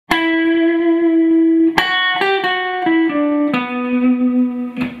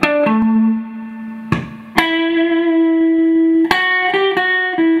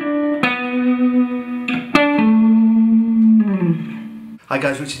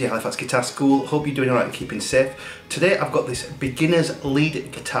Richard here, Halifax Guitar School. Hope you're doing alright and keeping safe. Today I've got this beginner's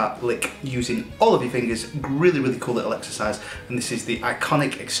lead guitar lick using all of your fingers. Really cool little exercise, and this is the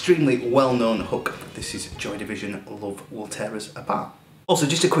iconic, extremely well-known hook. This is Joy Division, Love Will Tear Us Apart. Also,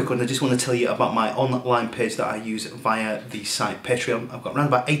 just a quick one, I just want to tell you about my online page that I use via the site Patreon. I've got around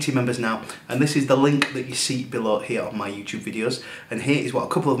about 80 members now, and this is the link that you see below here on my YouTube videos. And here is what a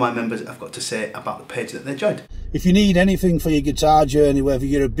couple of my members have got to say about the page that they joined. If you need anything for your guitar journey, whether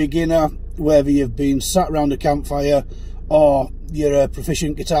you're a beginner, whether you've been sat around a campfire, or you're a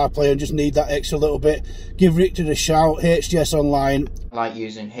proficient guitar player and just need that extra little bit, give Richard a shout. HGS Online. I like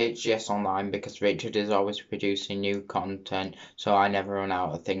using HGS Online because Richard is always producing new content, so I never run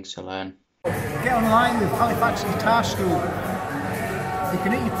out of things to learn. Get online with Halifax Guitar School. You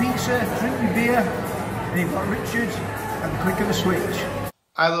can eat your pizza, drink your beer, and you've got Richard at the click of a switch.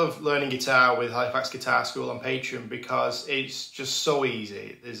 I love learning guitar with Halifax Guitar School on Patreon because it's just so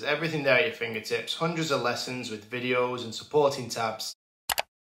easy. There's everything there at your fingertips, hundreds of lessons with videos and supporting tabs.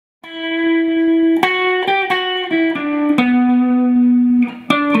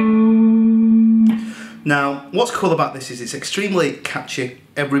 Now, what's cool about this is it's extremely catchy.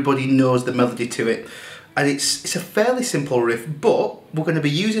 Everybody knows the melody to it. And it's a fairly simple riff, but we're going to be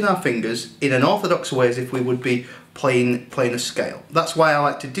using our fingers in an orthodox way as if we would be playing a scale. That's why I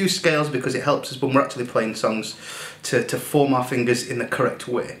like to do scales, because it helps us when we're actually playing songs to form our fingers in the correct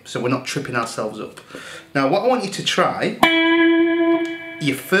way, so we're not tripping ourselves up. Now what I want you to try,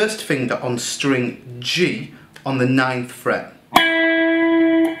 your first finger on string G on the 9th fret.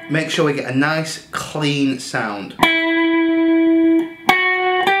 Make sure we get a nice clean sound.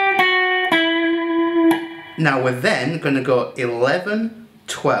 Now we're then going to go 11,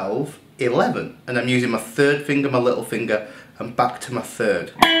 12, 11, and I'm using my third finger, my little finger, and back to my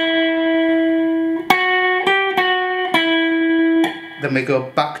third. Then we go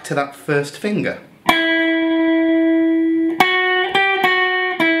back to that first finger.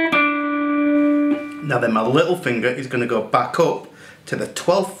 Now then my little finger is going to go back up to the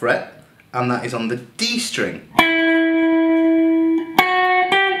 12th fret, and that is on the D string.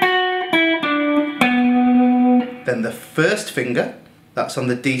 Then the first finger, that's on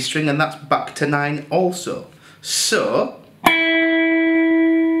the D string, and that's back to 9 also. So,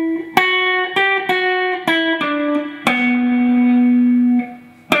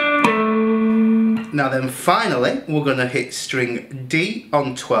 now then finally, we're going to hit string D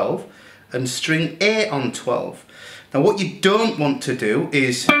on 12 and string A on 12. Now what you don't want to do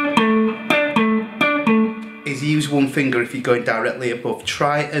is use one finger if you're going directly above.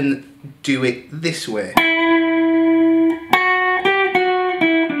 Try and do it this way.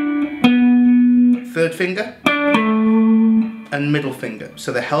 Third finger and middle finger,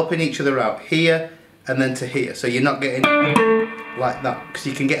 so they're helping each other out here and then to here, so you're not getting like that, because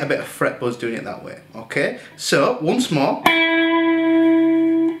you can get a bit of fret buzz doing it that way. Okay, so once more.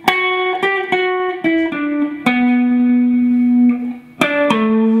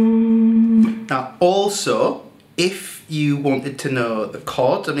 Now also, if you wanted to know the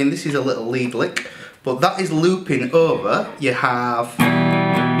chords, I mean this is a little lead lick, but that is looping over, you have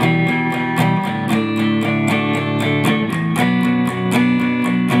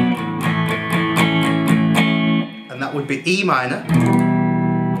would be E minor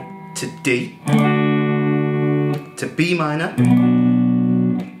to D to B minor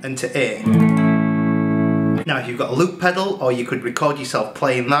and to A. Now if you've got a loop pedal, or you could record yourself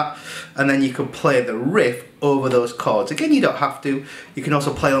playing that, and then you could play the riff over those chords. Again, you don't have to. You can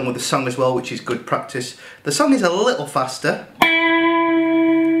also play along with the song as well, which is good practice. The song is a little faster.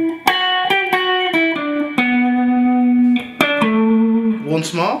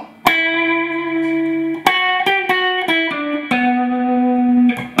 Once more.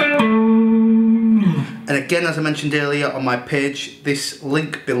 And again, as I mentioned earlier on my page, this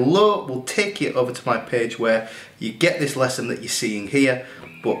link below will take you over to my page where you get this lesson that you're seeing here,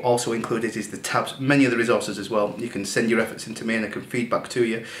 but also included is the tabs, many other resources as well. You can send your efforts into me and I can feed back to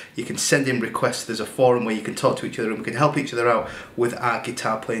you. You can send in requests. There's a forum where you can talk to each other and we can help each other out with our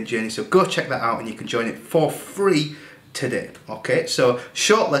guitar playing journey. So go check that out and you can join it for free today. Okay, so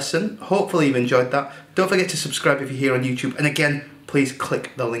short lesson. Hopefully you've enjoyed that. Don't forget to subscribe if you're here on YouTube. And again, please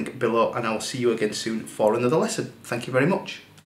click the link below and I will see you again soon for another lesson. Thank you very much.